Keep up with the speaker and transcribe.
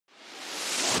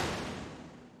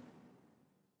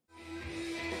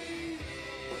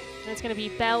It's going to be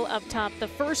Bell up top, the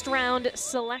first round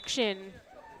selection.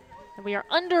 And we are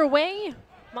underway.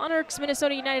 Monarchs,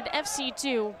 Minnesota United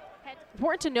FC2.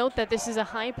 Important to note that this is a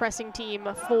high pressing team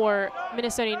for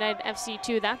Minnesota United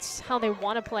FC2. That's how they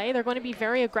want to play. They're going to be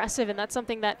very aggressive, and that's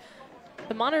something that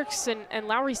the Monarchs and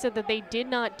Lowry said that they did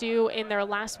not do in their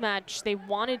last match. They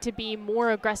wanted to be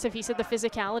more aggressive. He said the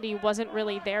physicality wasn't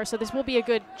really there, so this will be a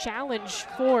good challenge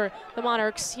for the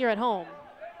Monarchs here at home.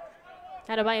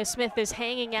 Adebayo Smith is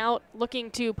hanging out,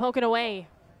 looking to poke it away.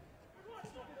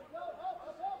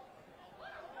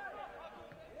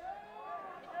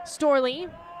 Storley,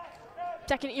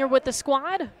 second year with the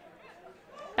squad.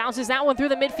 Bounces that one through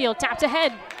the midfield, tapped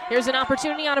ahead. Here's an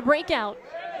opportunity on a breakout.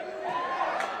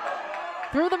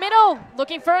 Through the middle,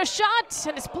 looking for a shot,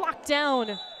 and it's blocked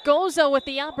down. Gozo with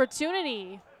the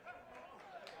opportunity.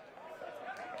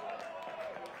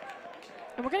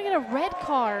 And we're gonna get a red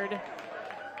card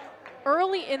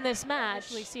early in this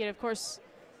match. We see it, of course.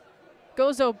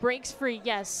 Gozo breaks free,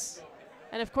 yes.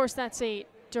 And of course that's a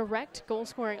direct goal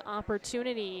scoring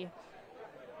opportunity.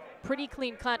 Pretty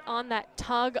clean cut on that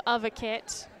tug of a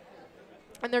kit.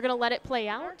 And they're gonna let it play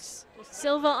out.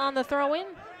 Silva on the throw in.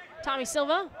 Tommy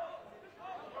Silva.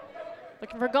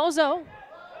 Looking for Gozo.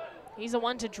 He's the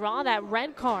one to draw that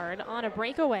red card on a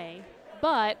breakaway,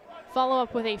 but follow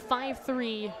up with a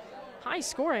 5-3 high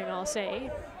scoring, I'll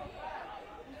say.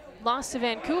 Loss to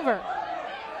Vancouver.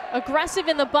 Aggressive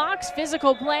in the box,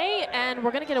 physical play, and we're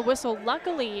gonna get a whistle.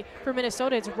 Luckily for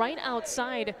Minnesota, it's right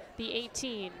outside the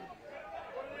 18.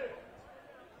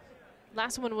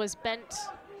 Last one was bent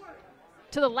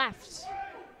to the left.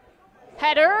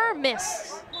 Header,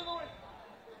 missed.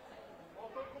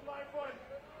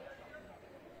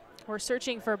 We're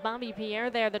searching for Bobby Pierre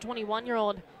there, the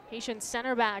 21-year-old Haitian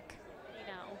center back.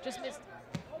 You know, just missed.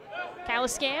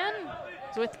 Caliscan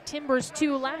was with Timbers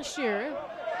 2 last year.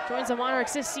 Joins the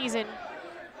Monarchs this season.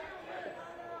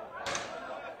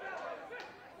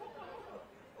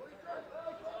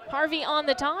 Harvey on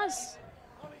the toss.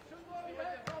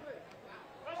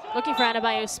 Looking for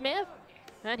Adebayo Smith,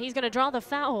 and he's going to draw the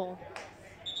foul.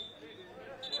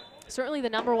 Certainly the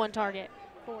 #1 target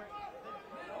for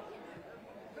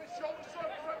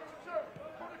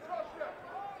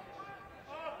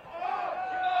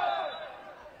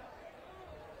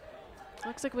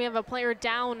looks like we have a player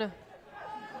down.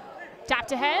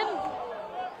 Tapped ahead.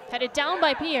 Headed down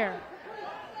by Pierre.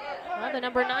 Well, the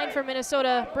 #9 for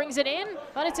Minnesota brings it in,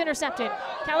 but it's intercepted.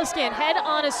 Caliscan, head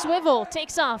on a swivel,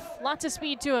 takes off. Lots of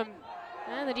speed to him.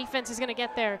 And the defense is going to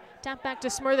get there. Tap back to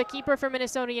Smur, the keeper for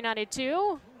Minnesota United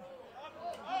 2.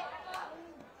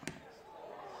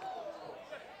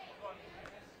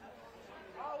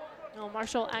 Oh,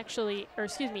 Marshall actually, or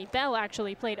excuse me, Bell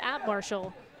actually played at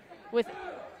Marshall with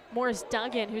Morris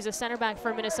Duggan, who's a center back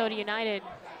for Minnesota United.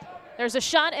 There's a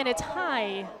shot, and it's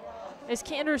high as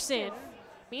Canderson.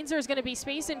 Means there's going to be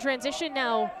space in transition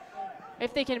now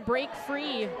if they can break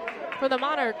free for the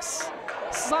Monarchs.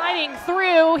 Sliding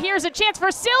through. Here's a chance for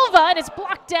Silva, and it's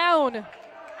blocked down.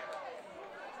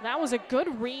 That was a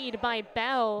good read by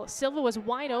Bell. Silva was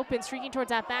wide open, streaking towards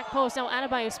that back post. Now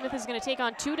Adebayo Smith is going to take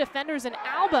on 2 defenders in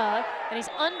Alba, and he's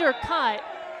undercut.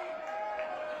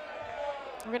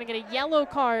 We're going to get a yellow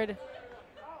card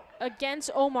against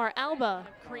Omar Alba.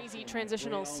 Crazy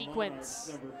transitional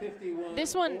sequence.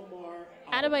 This one,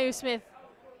 Adebayo Smith.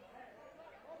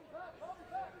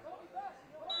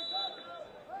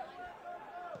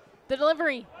 The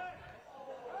delivery.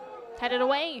 Headed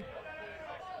away.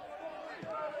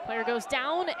 Player goes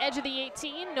down, edge of the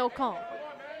 18, no call.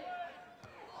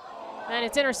 And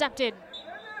it's intercepted.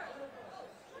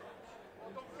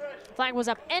 Flag was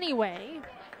up anyway.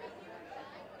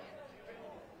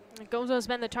 Gozo's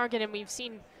been the target, and we've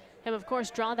seen him, of course,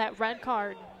 draw that red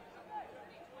card.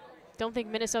 Don't think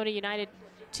Minnesota United,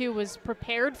 too, was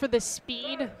prepared for the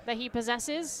speed that he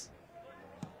possesses.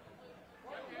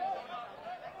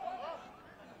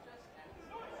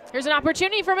 Here's an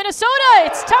opportunity for Minnesota.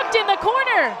 It's tucked in the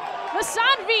corner.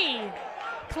 Masanvi,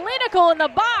 clinical in the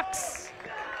box.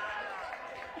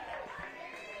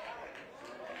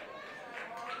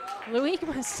 Loic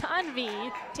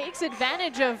Masanvi takes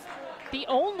advantage of the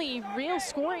only real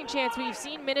scoring chance we've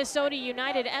seen Minnesota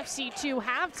United FC2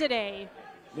 have today.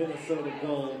 Minnesota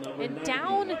goal number and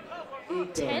down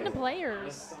 10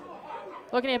 players.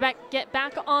 Looking to get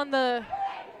back on the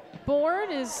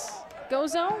board is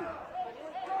Gozo.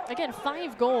 Again,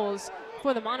 5 goals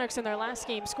for the Monarchs in their last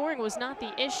game. Scoring was not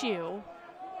the issue.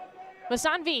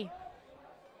 Masanvi.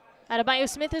 Adebayo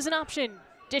Smith is an option.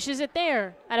 Dishes it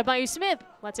there. Adebayo Smith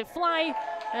lets it fly,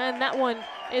 and that one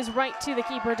is right to the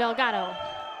keeper, Delgado.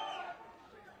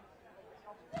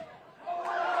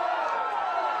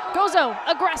 Gozo,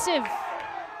 aggressive.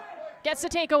 Gets the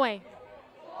takeaway.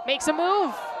 Makes a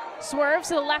move. Swerves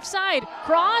to the left side.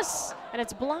 Cross, and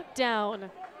it's blocked down.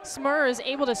 Smur is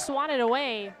able to swat it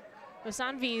away.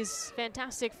 Vasanvi's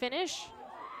fantastic finish.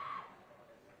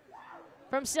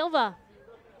 From Silva.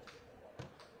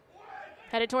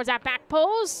 Headed towards that back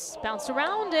post. Bounced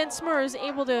around, and Smur is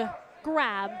able to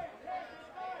grab.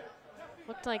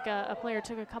 Looked like a player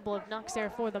took a couple of knocks there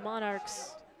for the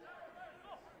Monarchs.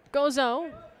 Gozo,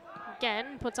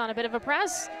 again, puts on a bit of a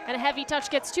press, and a heavy touch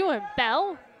gets to him.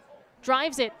 Bell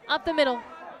drives it up the middle,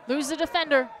 loses a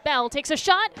defender. Bell takes a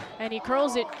shot, and he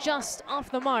curls it just off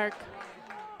the mark.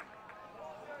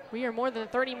 We are more than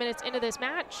 30 minutes into this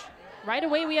match. Right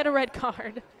away, we had a red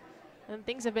card, and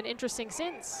things have been interesting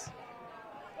since.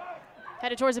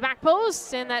 Headed towards the back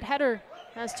post, and that header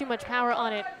has too much power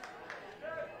on it.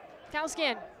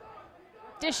 Kalskin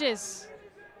dishes.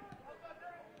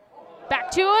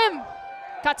 Back to him.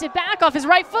 Cuts it back off his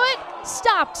right foot.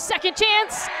 Stopped. Second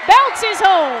chance. Bounces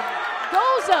home.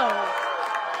 Gozo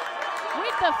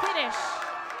with the finish.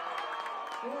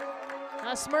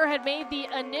 Smur had made the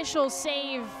initial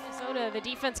save. Minnesota, the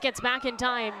defense gets back in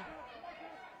time.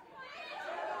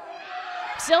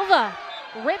 Silva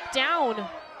ripped down.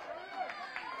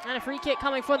 And a free kick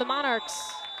coming for the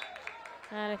Monarchs.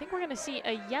 And I think we're going to see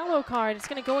a yellow card. It's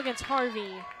going to go against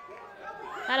Harvey.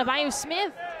 Adebayo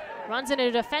Smith runs into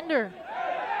a defender.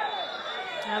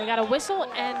 Now we got a whistle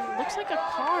and looks like a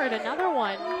card, another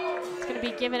one. It's going to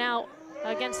be given out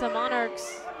against the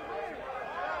Monarchs.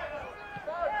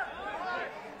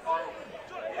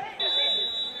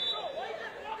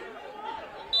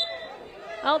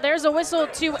 Well, there's a whistle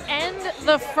to end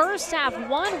the first half.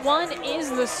 1-1 is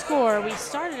the score. We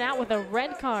started out with a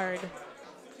red card.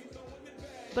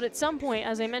 But at some point,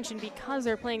 as I mentioned, because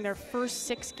they're playing their first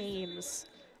 6 games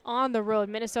on the road,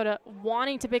 Minnesota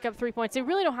wanting to pick up 3 points, they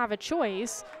really don't have a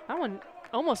choice. That one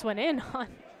almost went in on.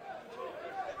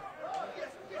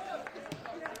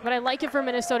 But I like it for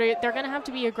Minnesota. They're going to have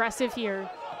to be aggressive here.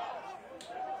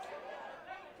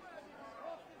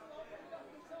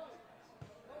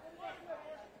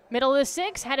 Middle of the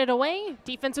 6, headed away.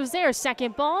 Defense was there.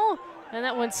 Second ball, and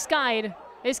that one's skied.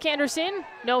 Iskanderson,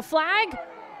 no flag.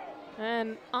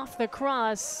 And off the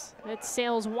cross, it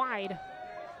sails wide.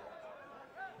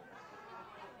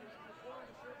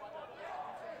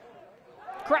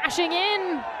 Crashing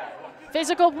in.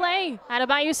 Physical play.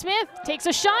 Adebayo Smith takes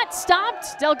a shot.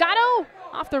 Stopped. Delgado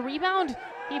off the rebound.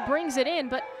 He brings it in,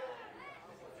 but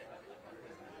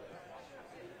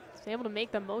he's able to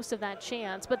make the most of that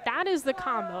chance. But that is the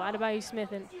combo, Adebayo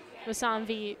Smith and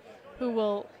Vasanvi, who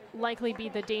will likely be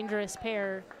the dangerous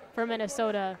pair for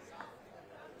Minnesota.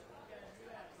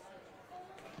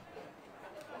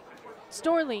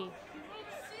 Storley.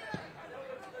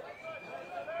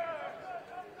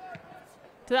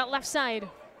 To that left side.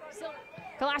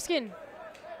 Kalaskin.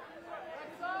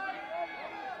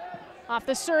 Off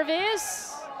the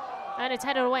service. And it's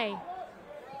headed away.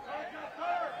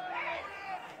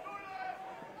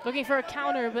 Looking for a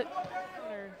counter, but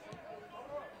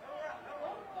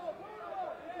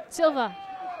Silva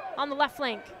on the left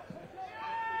flank.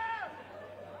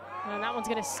 And that one's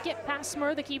going to skip past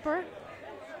Smur, the keeper.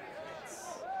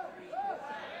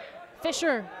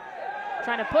 Fisher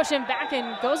trying to push him back,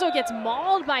 and Gozo gets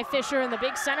mauled by Fisher, and the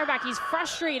big center back, he's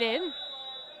frustrated.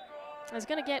 He's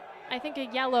going to get, I think, a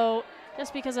yellow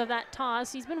just because of that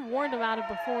toss. He's been warned about it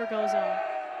before, Gozo.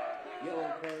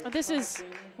 But this is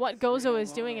what Gozo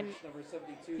is doing, and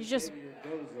he's just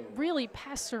really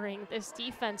pestering this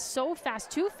defense so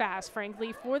fast, too fast,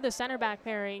 frankly, for the center back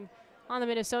pairing on the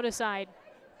Minnesota side.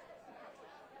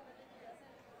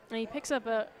 And he picks up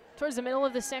towards the middle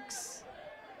of the 6.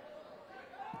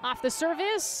 Off the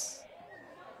service,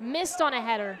 missed on a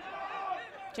header.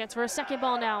 Chance for a second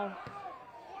ball now.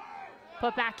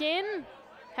 Put back in,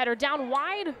 header down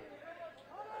wide.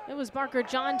 It was Barker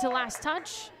John to last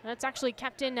touch. That's actually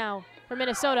kept in now for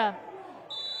Minnesota.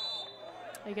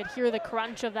 You could hear the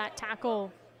crunch of that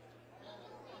tackle.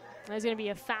 There's going to be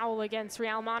a foul against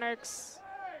Real Monarchs.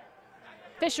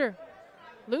 Fisher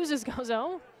loses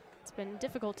Gozo. It's been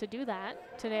difficult to do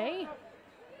that today.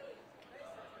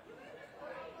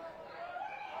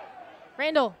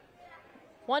 Randall,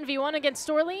 1v1 against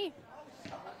Storley.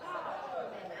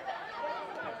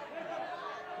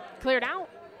 Cleared out.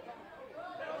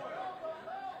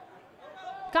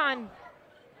 Khan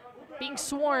being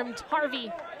swarmed.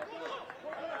 Harvey.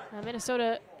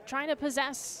 Minnesota trying to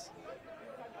possess.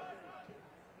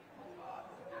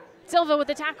 Silva with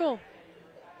the tackle.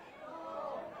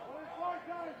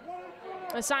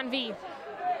 Vasanvi.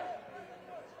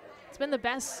 It's been the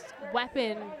best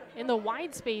weapon in the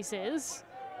wide spaces.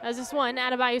 As this one,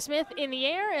 Adebayo Smith in the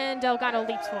air, and Delgado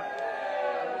leaps for it.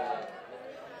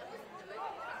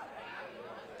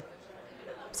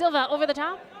 Silva over the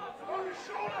top.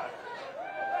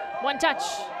 One touch.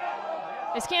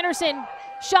 Iskanderson,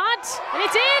 shot, and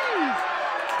it's in!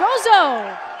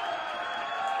 Gozo!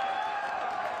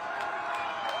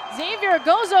 Xavier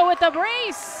Gozo with the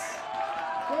brace.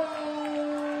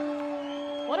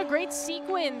 What a great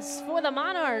sequence for the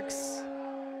Monarchs.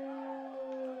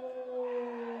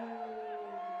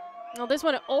 Well, this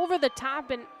one over the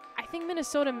top, and I think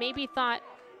Minnesota maybe thought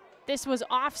this was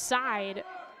offside.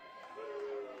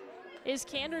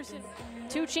 Iskanderson,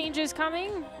 2 changes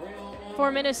coming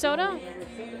for Minnesota.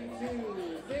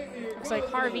 Looks like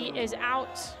Harvey is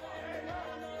out.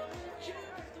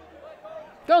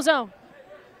 Gozo.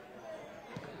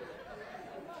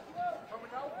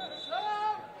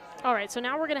 All right, so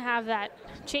now we're gonna have that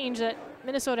change that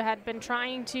Minnesota had been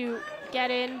trying to get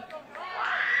in.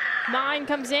 Mine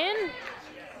comes in.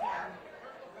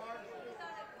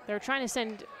 They're trying to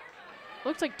send,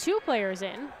 looks like 2 players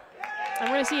in. I'm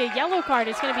gonna see a yellow card.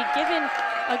 It's gonna be given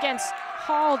against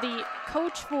Hall, the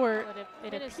coach for,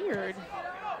 it appeared.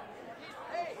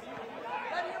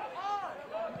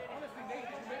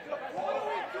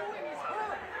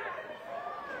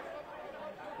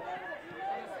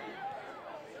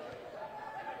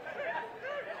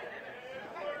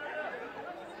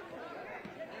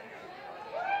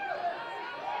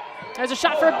 There's a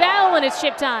shot for Bell, and it's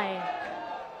chip tie.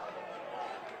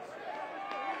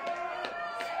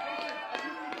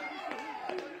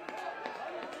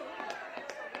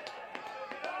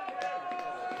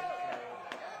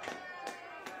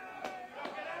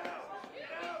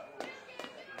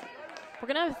 We're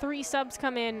gonna have 3 subs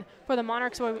come in for the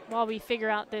Monarchs while we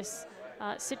figure out this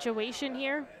situation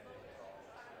here.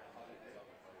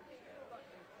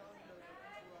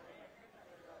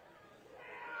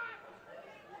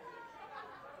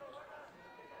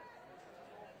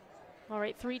 All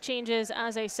right, 3 changes.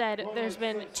 As I said, there's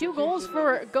been 2 goals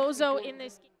for Gozo in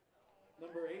this game.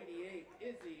 Number 88,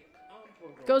 Izzy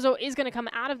Amprovo. Gozo is going to come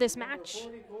out of this match.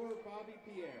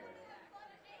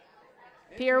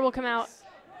 Pierre will come out.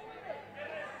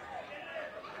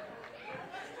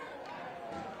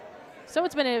 So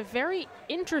it's been a very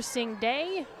interesting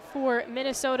day for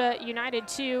Minnesota United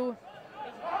 2.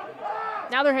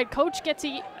 Now their head coach gets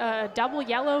a double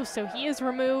yellow, so he is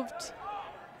removed.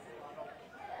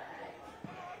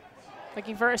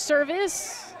 Looking for a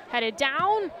service, headed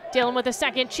down, dealing with a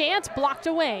second chance, blocked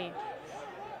away.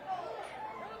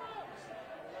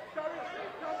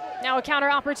 Now a counter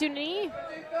opportunity,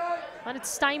 but it's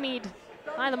stymied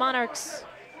by the Monarchs.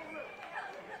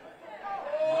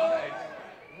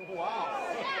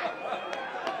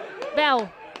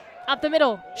 Bell, up the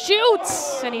middle,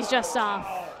 shoots, and he's just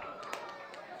off.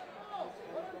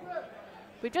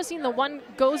 We've just seen the 1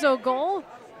 Gozo goal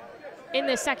in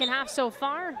the second half so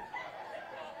far.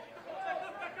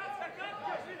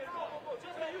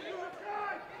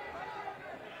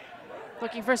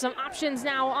 Looking for some options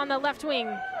now on the left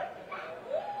wing.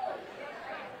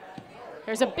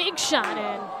 There's a big shot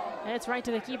in, and it's right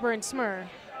to the keeper and Smur.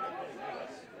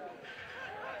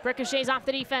 Ricochets off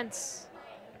the defense.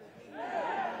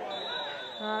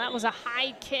 That was a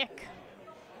high kick.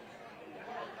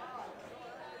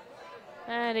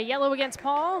 And a yellow against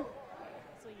Paul.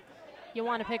 You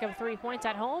want to pick up 3 points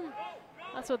at home.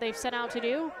 That's what they've set out to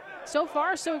do. So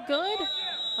far, so good.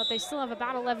 But they still have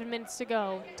about 11 minutes to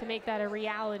go to make that a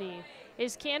reality.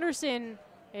 Iskanderson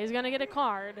is going to get a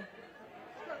card.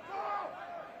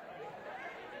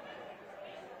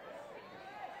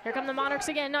 Here come the Monarchs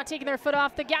again, not taking their foot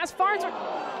off the gas. Farns, and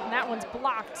that one's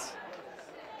blocked.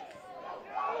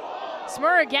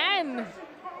 Smur again.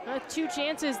 2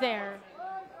 chances there.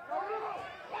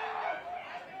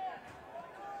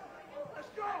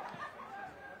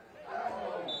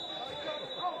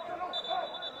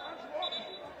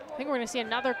 I think we're going to see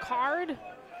another card.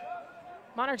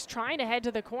 Monarchs trying to head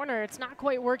to the corner. It's not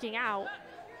quite working out.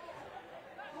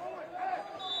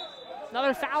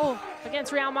 Another foul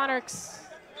against Real Monarchs.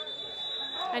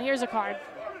 And here's a card.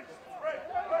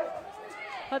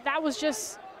 But that was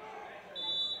just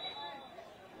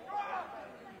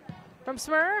from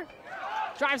Smur.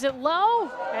 Drives it low,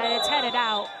 and it's headed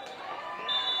out.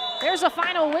 There's a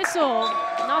final whistle.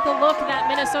 Not the look that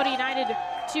Minnesota United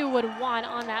 2 would want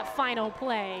on that final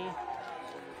play.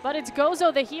 But it's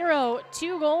Gozo the hero.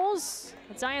 2 goals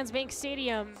at Zions Bank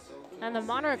Stadium. And the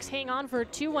Monarchs hang on for a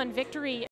 2-1 victory.